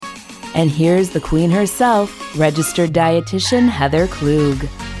And here's the queen herself, registered dietitian Heather Klug.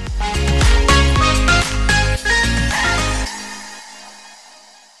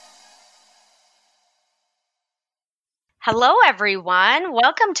 Hello, everyone.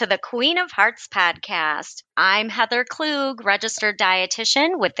 Welcome to the Queen of Hearts podcast. I'm Heather Klug, registered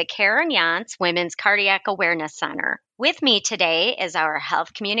dietitian with the Karen Yontz Women's Cardiac Awareness Center. With me today is our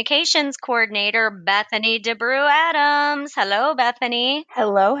health communications coordinator, Bethany DeBrew Adams. Hello, Bethany.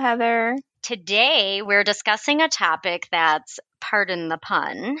 Hello, Heather. Today, we're discussing a topic that's, pardon the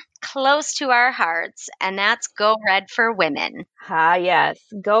pun, close to our hearts, and that's Go Red for Women. Yes.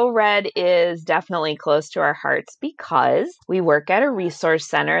 Go Red is definitely close to our hearts because we work at a resource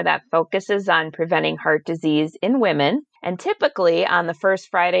center that focuses on preventing heart disease in women. And typically on the first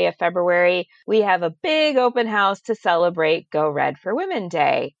Friday of February, we have a big open house to celebrate Go Red for Women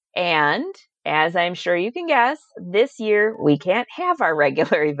Day. And as I'm sure you can guess, this year we can't have our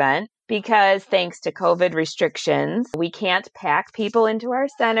regular event because thanks to COVID restrictions, we can't pack people into our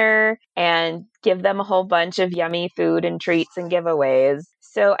center and give them a whole bunch of yummy food and treats and giveaways.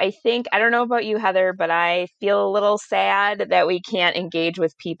 So I don't know about you, Heather, but I feel a little sad that we can't engage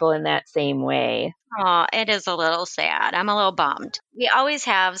with people in that same way. Oh, it is a little sad. I'm a little bummed. We always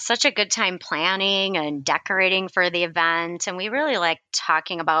have such a good time planning and decorating for the event, and we really like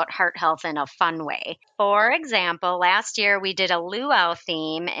talking about heart health in a fun way. For example, last year we did a luau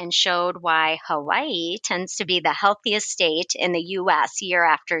theme and showed why Hawaii tends to be the healthiest state in the U.S. year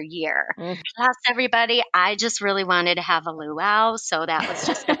after year. Plus, everybody, I just really wanted to have a luau, so that was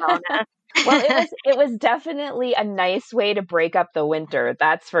just a bonus. Well, it was definitely a nice way to break up the winter.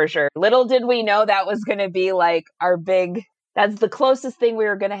 That's for sure. Little did we know that was going to be like that's the closest thing we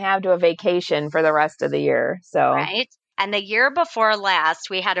were going to have to a vacation for the rest of the year. So, right. And the year before last,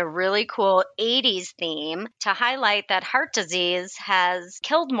 we had a really cool 80s theme to highlight that heart disease has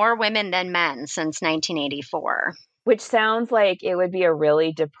killed more women than men since 1984. Which sounds like it would be a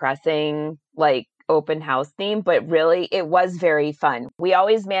really depressing, open house theme, but really it was very fun. We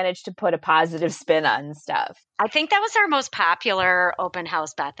always managed to put a positive spin on stuff. I think that was our most popular open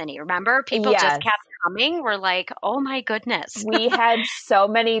house, Bethany. Remember? People just kept coming. We're like, oh my goodness. We had so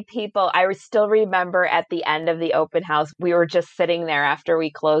many people. I still remember at the end of the open house, we were just sitting there after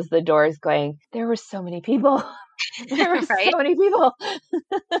we closed the doors going, there were so many people. There were so many people.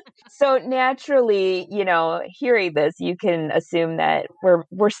 So naturally, hearing this, you can assume that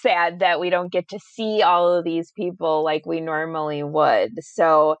we're sad that we don't get to see all of these people like we normally would.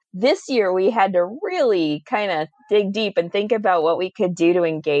 So this year we had to really kind of dig deep and think about what we could do to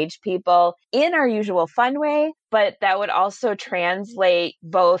engage people in our usual fun way, but that would also translate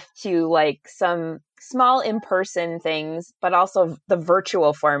both to some small in-person things, but also the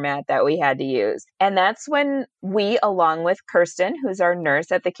virtual format that we had to use. And that's when we, along with Kirsten, who's our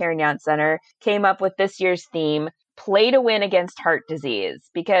nurse at the Karen Yontz Center, came up with this year's theme, Play to Win Against Heart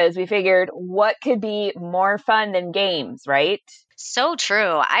Disease, because we figured what could be more fun than games, right? So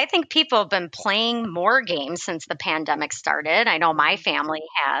true. I think people have been playing more games since the pandemic started. I know my family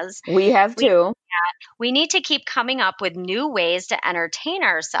has. We have too. We need to keep coming up with new ways to entertain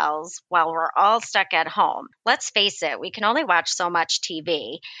ourselves while we're all stuck at home. Let's face it, we can only watch so much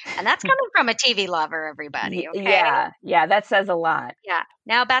TV. And that's coming from a TV lover, everybody. Okay? Yeah, that says a lot. Yeah.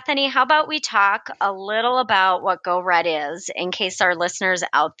 Now, Bethany, how about we talk a little about what Go Red is in case our listeners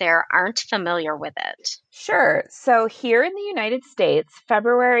out there aren't familiar with it? Sure. So here in the United States,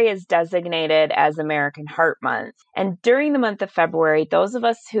 February is designated as American Heart Month. And during the month of February, those of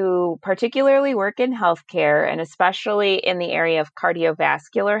us who particularly work in healthcare and especially in the area of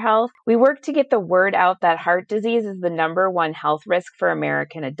cardiovascular health, we work to get the word out that heart disease is the number one health risk for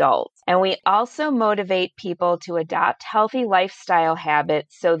American adults. And we also motivate people to adopt healthy lifestyle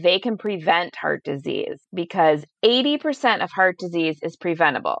habits so they can prevent heart disease because 80% of heart disease is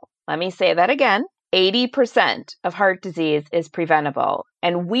preventable. Let me say that again. 80% of heart disease is preventable.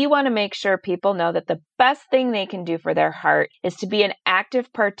 And we want to make sure people know that the best thing they can do for their heart is to be an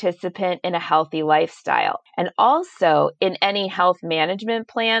active participant in a healthy lifestyle and also in any health management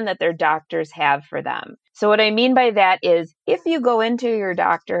plan that their doctors have for them. So what I mean by that is if you go into your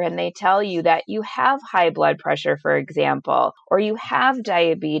doctor and they tell you that you have high blood pressure, for example, or you have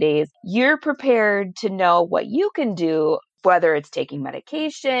diabetes, you're prepared to know what you can do, whether it's taking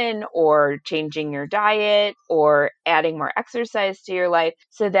medication or changing your diet or adding more exercise to your life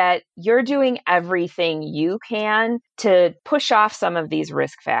so that you're doing everything you can to push off some of these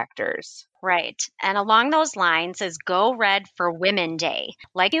risk factors. Right. And along those lines is Go Red for Women Day.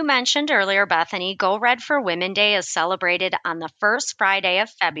 Like you mentioned earlier, Bethany, Go Red for Women Day is celebrated on the first Friday of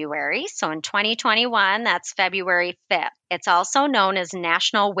February. So in 2021, that's February 5th. It's also known as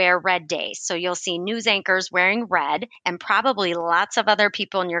National Wear Red Day. So you'll see news anchors wearing red, and probably lots of other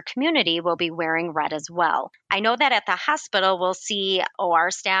people in your community will be wearing red as well. I know that at the hospital, we'll see OR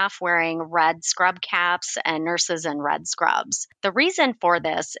staff wearing red scrub caps and nurses in red scrubs. The reason for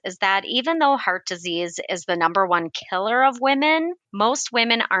this is that even though heart disease is the number one killer of women, most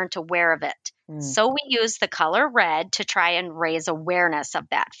women aren't aware of it. So we use the color red to try and raise awareness of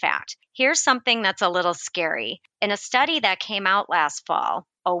that fact. Here's something that's a little scary. In a study that came out last fall,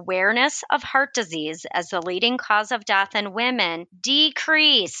 awareness of heart disease as the leading cause of death in women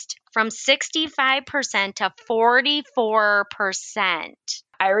decreased from 65% to 44%.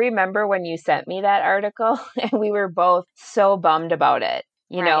 I remember when you sent me that article and we were both so bummed about it.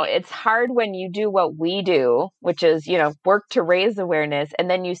 You know, it's hard when you do what we do, which is, work to raise awareness. And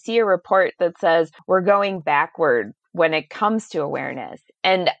then you see a report that says we're going backward when it comes to awareness.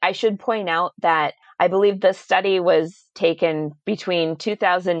 And I should point out that I believe the study was taken between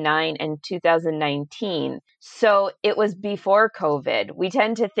 2009 and 2019. So it was before COVID. We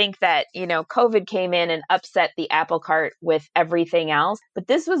tend to think that, COVID came in and upset the apple cart with everything else. But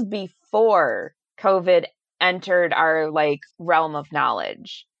this was before COVID entered our realm of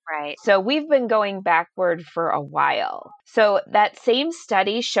knowledge. Right. So we've been going backward for a while. So that same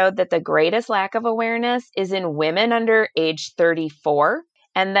study showed that the greatest lack of awareness is in women under age 34,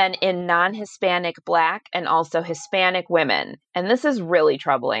 and then in non-Hispanic Black and also Hispanic women. And this is really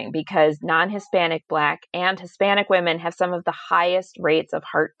troubling because non-Hispanic Black and Hispanic women have some of the highest rates of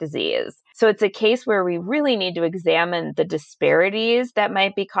heart disease. So it's a case where we really need to examine the disparities that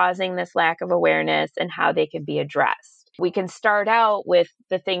might be causing this lack of awareness and how they can be addressed. We can start out with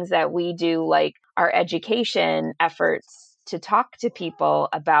the things that we do, like our education efforts to talk to people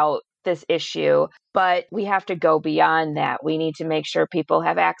about this issue, but we have to go beyond that. We need to make sure people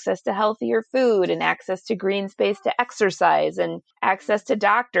have access to healthier food and access to green space to exercise and access to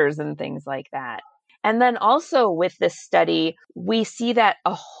doctors and things like that. And then also with this study, we see that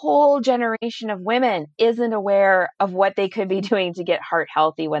a whole generation of women isn't aware of what they could be doing to get heart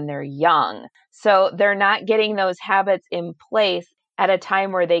healthy when they're young. So they're not getting those habits in place at a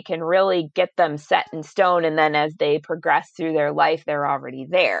time where they can really get them set in stone. And then as they progress through their life, they're already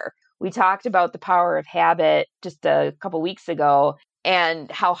there. We talked about the power of habit just a couple weeks ago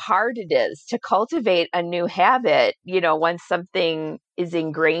and how hard it is to cultivate a new habit, once something is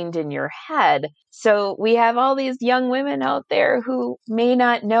ingrained in your head. So we have all these young women out there who may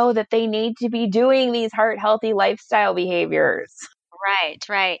not know that they need to be doing these heart healthy lifestyle behaviors.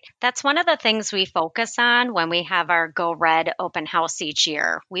 Right. That's one of the things we focus on when we have our Go Red open house each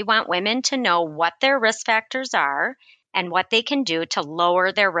year. We want women to know what their risk factors are and what they can do to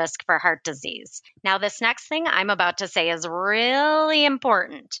lower their risk for heart disease. Now, this next thing I'm about to say is really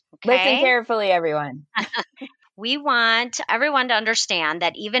important. Okay? Listen carefully, everyone. We want everyone to understand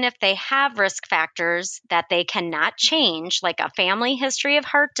that even if they have risk factors that they cannot change, like a family history of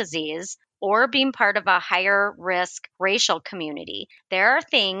heart disease or being part of a higher risk racial community, there are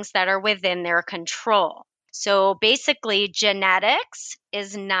things that are within their control. So basically, genetics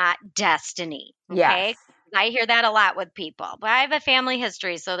is not destiny. Okay? Yes. I hear that a lot with people. But I have a family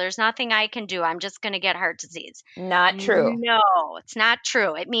history, so there's nothing I can do. I'm just going to get heart disease. Not true. No, it's not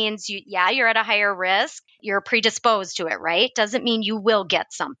true. It means you're at a higher risk. You're predisposed to it, right? Doesn't mean you will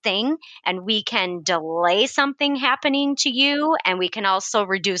get something. And we can delay something happening to you, and we can also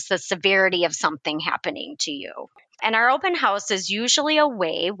reduce the severity of something happening to you. And our open house is usually a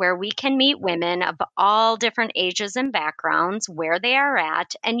way where we can meet women of all different ages and backgrounds, where they are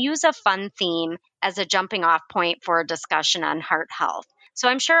at, and use a fun theme as a jumping off point for a discussion on heart health. So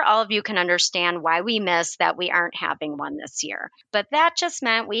I'm sure all of you can understand why we miss that we aren't having one this year. But that just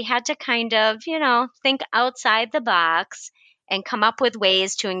meant we had to kind of, think outside the box and come up with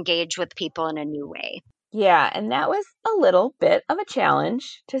ways to engage with people in a new way. Yeah, and that was a little bit of a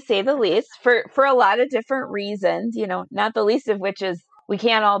challenge, to say the least, for a lot of different reasons, not the least of which is we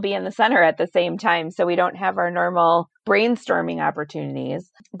can't all be in the center at the same time, so we don't have our normal brainstorming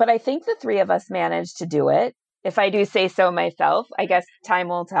opportunities. But I think the three of us managed to do it. If I do say so myself, I guess time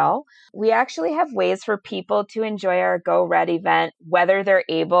will tell. We actually have ways for people to enjoy our Go Red event, whether they're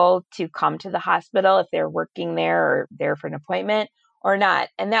able to come to the hospital if they're working there or there for an appointment or not.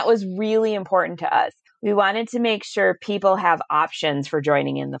 And that was really important to us. We wanted to make sure people have options for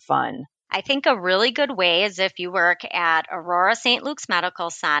joining in the fun. I think a really good way is if you work at Aurora St. Luke's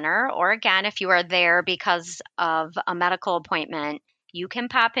Medical Center, or again, if you are there because of a medical appointment, you can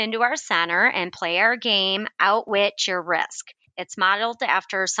pop into our center and play our game, Outwit Your Risk. It's modeled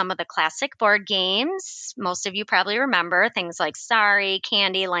after some of the classic board games. Most of you probably remember things like Sorry,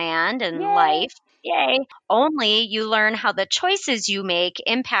 Candyland, and Yay. Life. Yay. Only you learn how the choices you make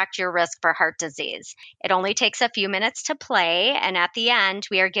impact your risk for heart disease. It only takes a few minutes to play, and at the end,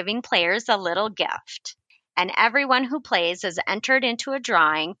 we are giving players a little gift. And everyone who plays is entered into a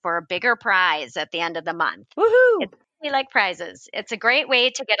drawing for a bigger prize at the end of the month. Woohoo! We like prizes. It's a great way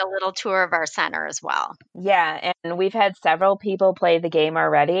to get a little tour of our center as well. Yeah, and we've had several people play the game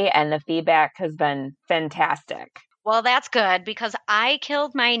already, and the feedback has been fantastic. Well, that's good because I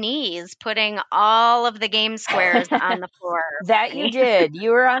killed my knees putting all of the game squares on the floor. That you did.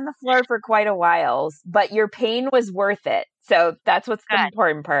 You were on the floor for quite a while, but your pain was worth it. So that's what's the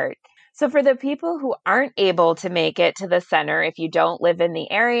important part. So for the people who aren't able to make it to the center, if you don't live in the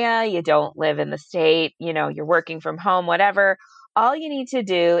area, you don't live in the state, you're working from home, whatever, all you need to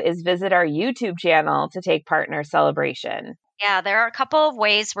do is visit our YouTube channel to take part in our celebration. Yeah, there are a couple of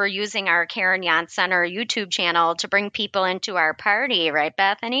ways we're using our Karen Yantz Center YouTube channel to bring people into our party, right,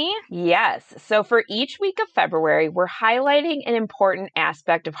 Bethany? Yes. So for each week of February, we're highlighting an important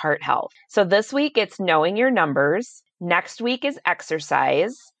aspect of heart health. So this week, it's knowing your numbers. Next week is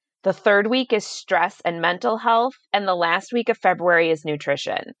exercise. The third week is stress and mental health, and the last week of February is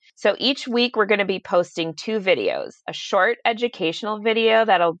nutrition. So each week we're going to be posting 2 videos, a short educational video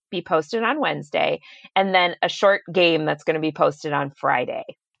that'll be posted on Wednesday, and then a short game that's going to be posted on Friday.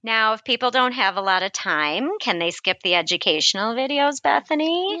 Now, if people don't have a lot of time, can they skip the educational videos,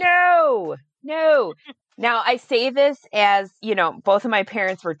 Bethany? No. Now, I say this as, both of my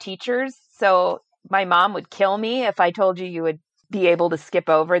parents were teachers, so my mom would kill me if I told you would be able to skip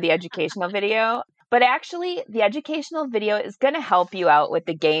over the educational video. But actually, the educational video is going to help you out with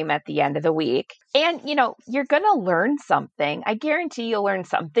the game at the end of the week. And, you're going to learn something. I guarantee you'll learn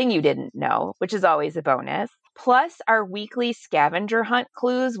something you didn't know, which is always a bonus. Plus, our weekly scavenger hunt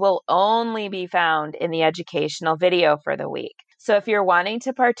clues will only be found in the educational video for the week. So if you're wanting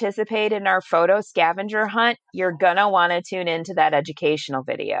to participate in our photo scavenger hunt, you're going to want to tune into that educational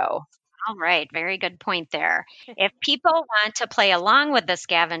video. All right. Very good point there. If people want to play along with the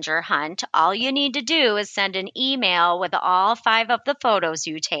scavenger hunt, all you need to do is send an email with all 5 of the photos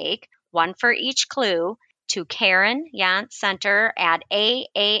you take, 1 for each clue, to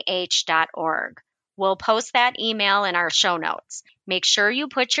KarenYantzCenter@aah.org. We'll post that email in our show notes. Make sure you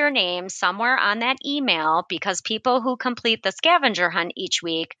put your name somewhere on that email because people who complete the scavenger hunt each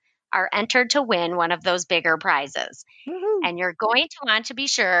week are entered to win one of those bigger prizes. Woo-hoo. And you're going to want to be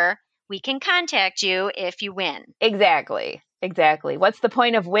sure we can contact you if you win. Exactly. What's the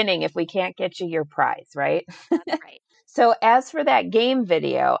point of winning if we can't get you your prize, right? That's right. So as for that game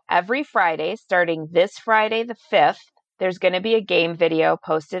video, every Friday, starting this Friday the 5th, there's going to be a game video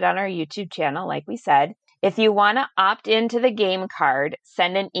posted on our YouTube channel, like we said. If you want to opt into the game card,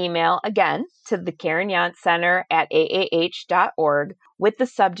 send an email again to the Karen Yantz Center@aah.org with the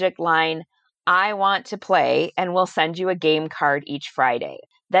subject line, I want to play, and we'll send you a game card each Friday.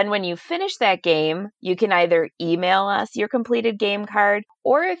 Then when you finish that game, you can either email us your completed game card,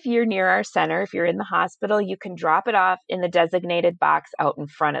 or if you're near our center, if you're in the hospital, you can drop it off in the designated box out in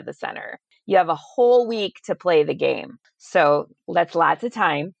front of the center. You have a whole week to play the game. So that's lots of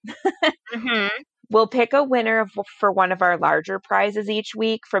time. Mm-hmm. We'll pick a winner for one of our larger prizes each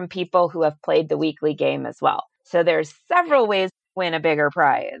week from people who have played the weekly game as well. So there's several ways to win a bigger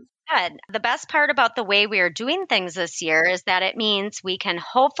prize. Good. The best part about the way we are doing things this year is that it means we can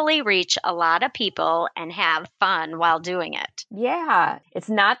hopefully reach a lot of people and have fun while doing it. Yeah, it's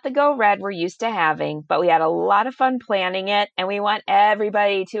not the Go Red we're used to having, but we had a lot of fun planning it, and we want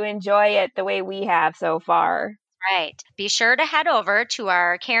everybody to enjoy it the way we have so far. Right. Be sure to head over to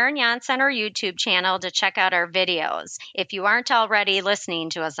our Karen Yantz Center YouTube channel to check out our videos. If you aren't already listening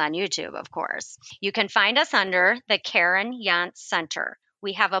to us on YouTube, of course. You can find us under the Karen Yantz Center.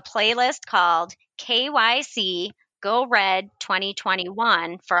 We have a playlist called KYC Go Red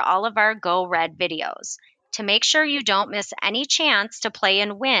 2021 for all of our Go Red videos. To make sure you don't miss any chance to play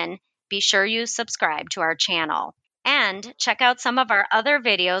and win, be sure you subscribe to our channel. And check out some of our other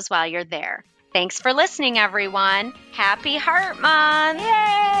videos while you're there. Thanks for listening, everyone. Happy Heart Month!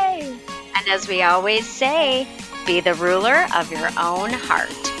 Yay! And as we always say, be the ruler of your own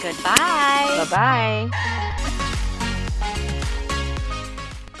heart. Goodbye. Bye-bye.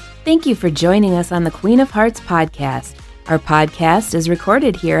 Thank you for joining us on the Queen of Hearts podcast. Our podcast is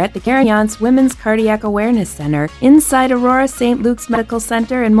recorded here at the Karen Yantz Women's Cardiac Awareness Center inside Aurora St. Luke's Medical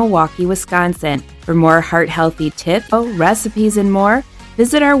Center in Milwaukee, Wisconsin. For more heart-healthy tips, recipes, and more,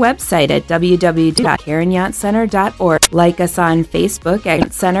 Visit our website at www.carenyantcenter.org. Like us on Facebook at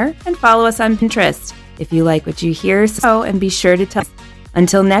Yant Center and follow us on Pinterest. If you like what you hear, and be sure to tell us.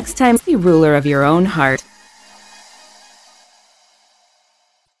 Until next time, be ruler of your own heart.